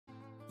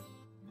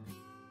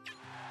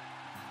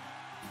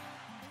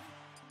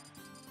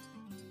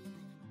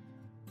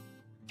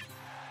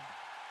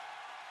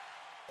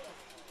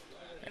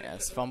Yeah,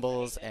 it's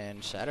Fumblez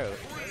and Shadow.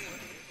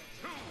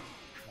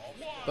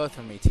 Both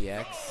from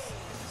ETX.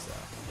 So,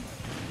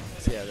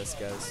 see how this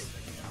goes.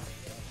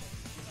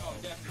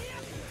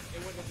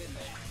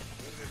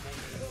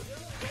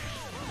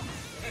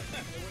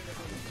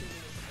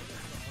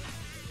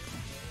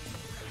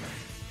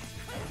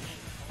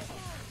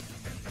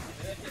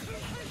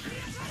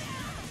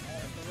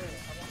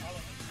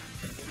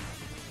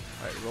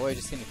 Alright, Roy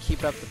just gonna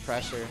keep up the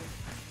pressure.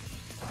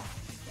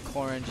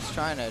 Corrin just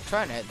trying to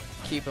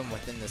keep him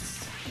within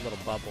this little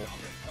bubble.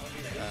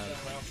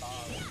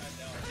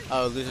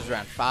 Oh, loses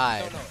round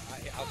 5.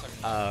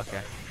 Oh,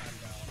 okay.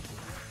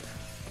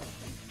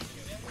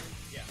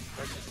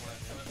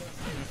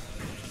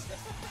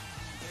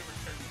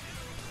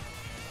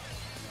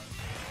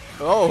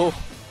 Oh,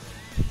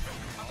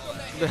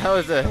 that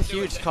was a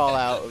huge call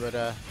out, but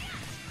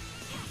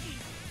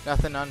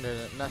nothing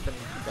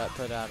got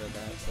put out of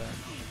that. So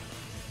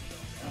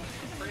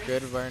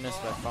good awareness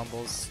by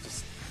Fumblez,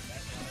 just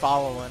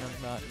following him,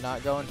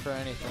 not going for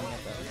anything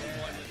at that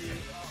point.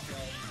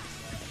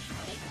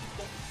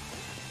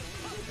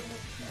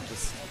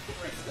 Just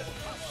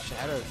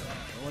Shadow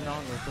going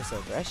on with this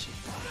aggression.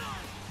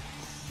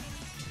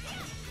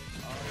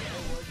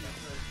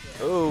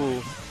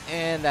 Ooh,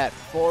 and that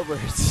forward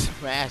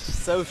smash,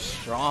 so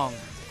strong.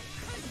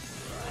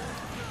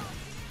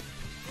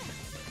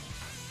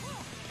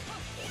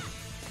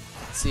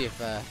 See if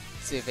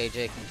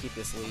AJ can keep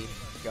this lead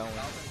going.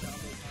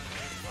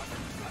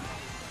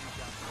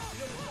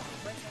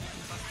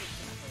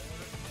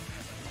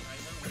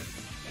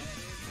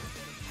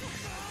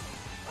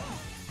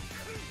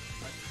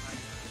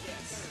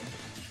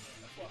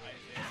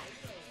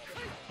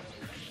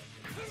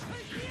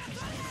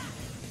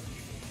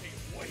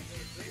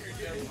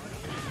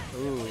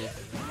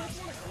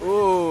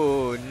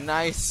 Ooh,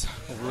 nice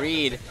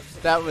read.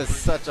 That was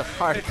such a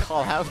hard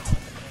call out.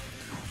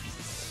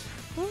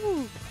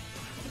 Ooh.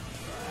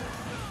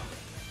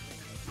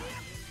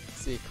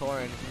 Let's see,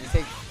 Corrin, can you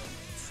take?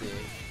 Let's see.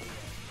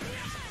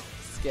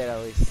 Let's get at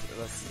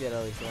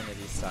least one of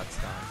these stocks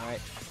down,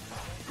 right?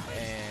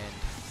 And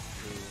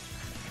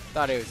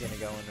thought he was gonna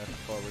go in with a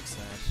forward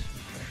smash.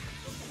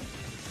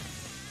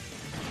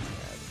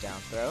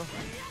 Down throw.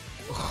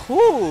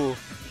 Ooh.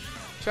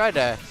 Tried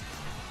to.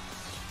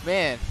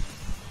 Man.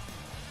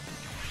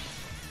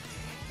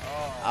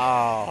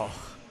 Oh.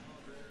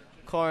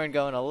 Corrin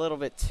going a little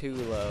bit too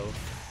low.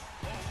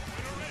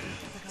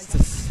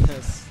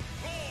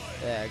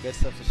 Yeah, good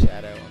stuff to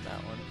Shadow on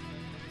that one.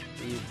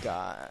 We've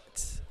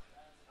got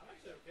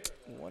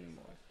one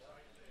more.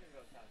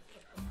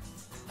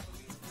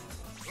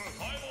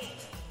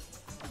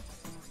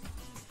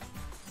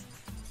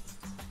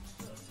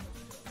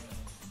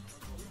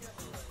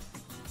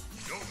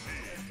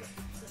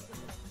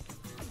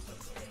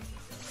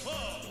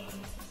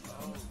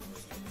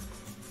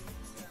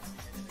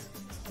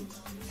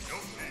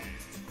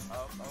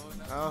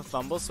 Oh,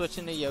 Fumble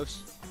switching to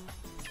Yoshi.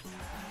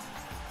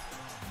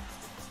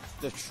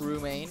 The true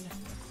main.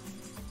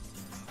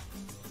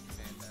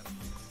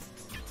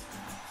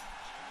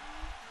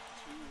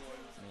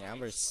 Yeah,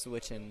 we're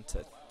switching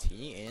to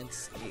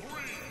TNC.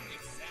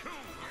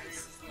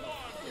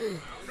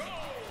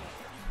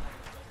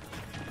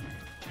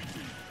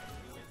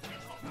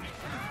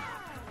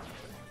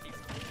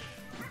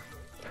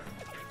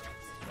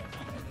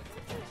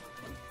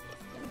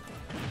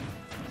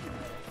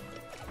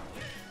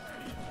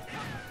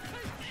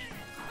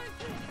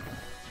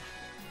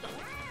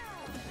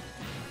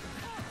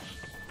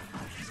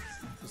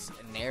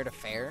 Nair to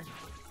fair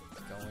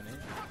going in.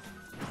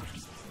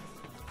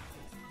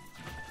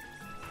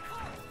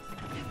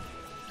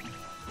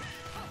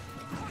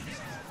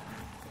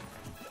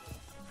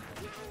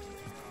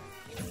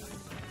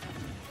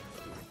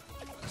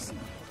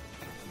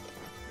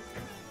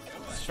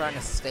 Just trying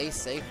to stay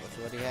safe with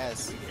what he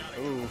has.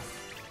 Ooh.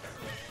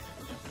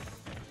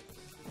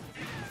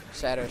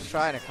 Shadow's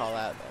trying to call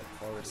out that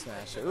forward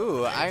smash.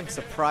 Ooh, I'm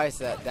surprised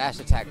that dash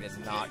attack did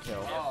not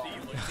kill.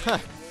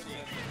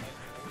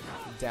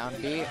 Down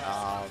B.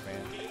 Oh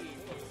man.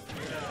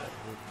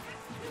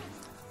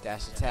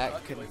 Dash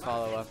attack couldn't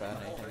follow up on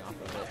anything off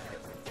of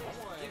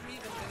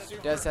it. He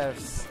does have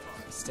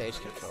stage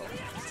control.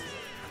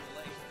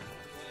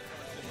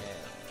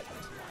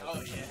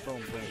 And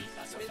boom, boom.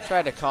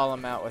 Tried to call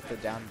him out with the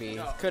down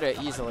B. Could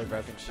have easily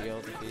broken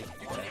shield if he.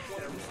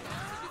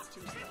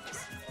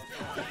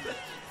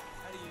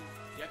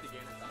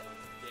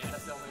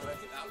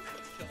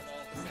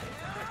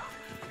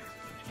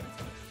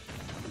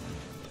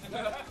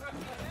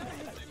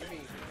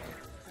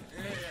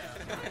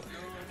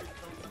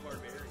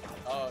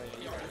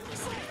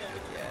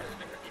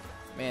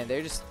 Man,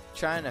 they're just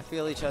trying to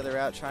feel each other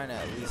out, trying to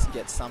at least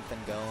get something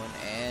going,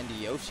 and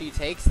Yoshi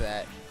takes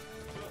that.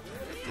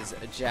 Does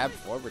a jab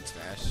forward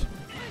smash.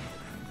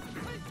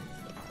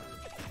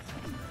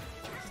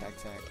 Tac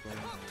tac, boom.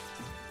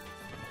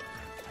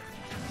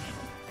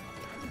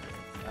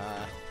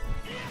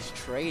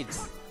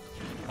 Trades.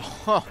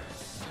 Oh,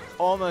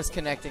 almost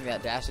connecting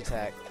that dash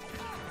attack.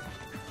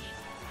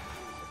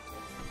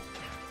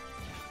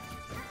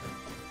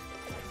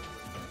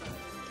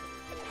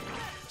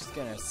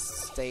 gonna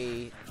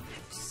stay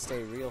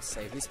real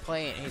safe. He's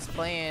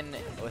playing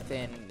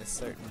within a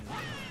certain.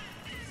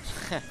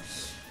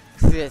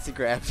 He has to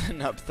grab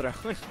an up throw.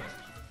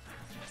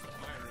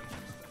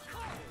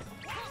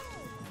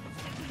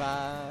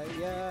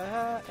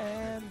 Fire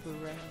and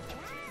rain.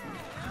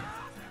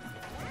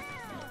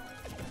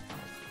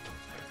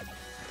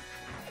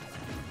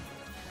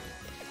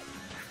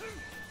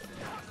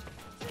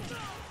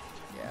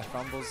 Yeah,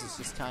 Fumblez is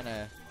just kind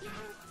of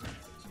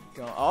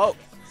going. Oh,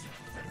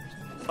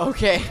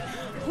 okay.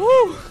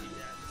 Woo!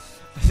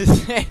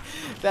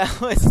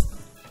 That was.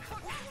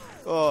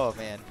 Oh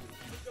man.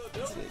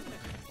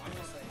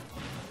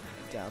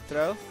 Down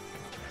throw.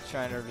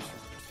 Trying to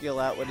feel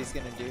out what he's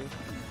gonna do.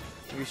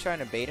 He was trying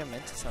to bait him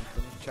into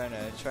something. Trying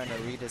to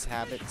read his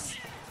habits.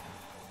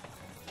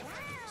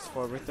 Just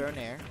forward throw in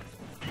air.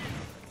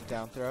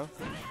 Down throw.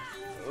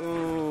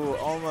 Ooh,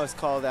 almost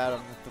called out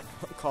him.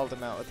 Called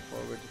him out with the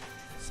forward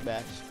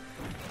smash.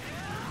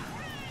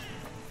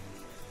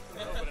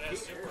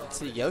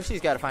 See,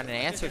 Yoshi's got to find an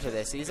answer to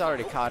this. He's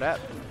already caught up.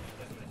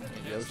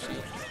 Yoshi.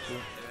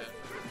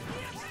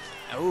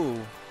 Ooh.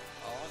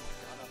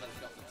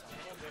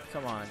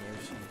 Come on,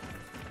 Yoshi.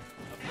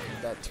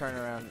 That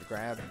turnaround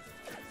grab.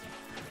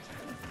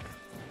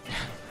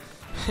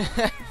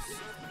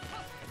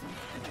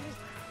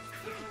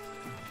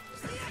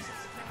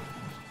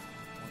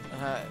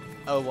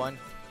 0-1.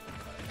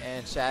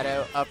 And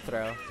Shadow up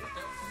throw.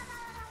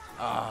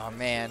 Oh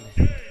man.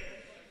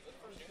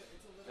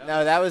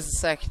 No, that was the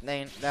second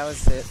thing. That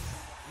was it.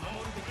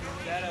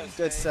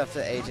 Good stuff to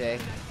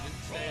AJ.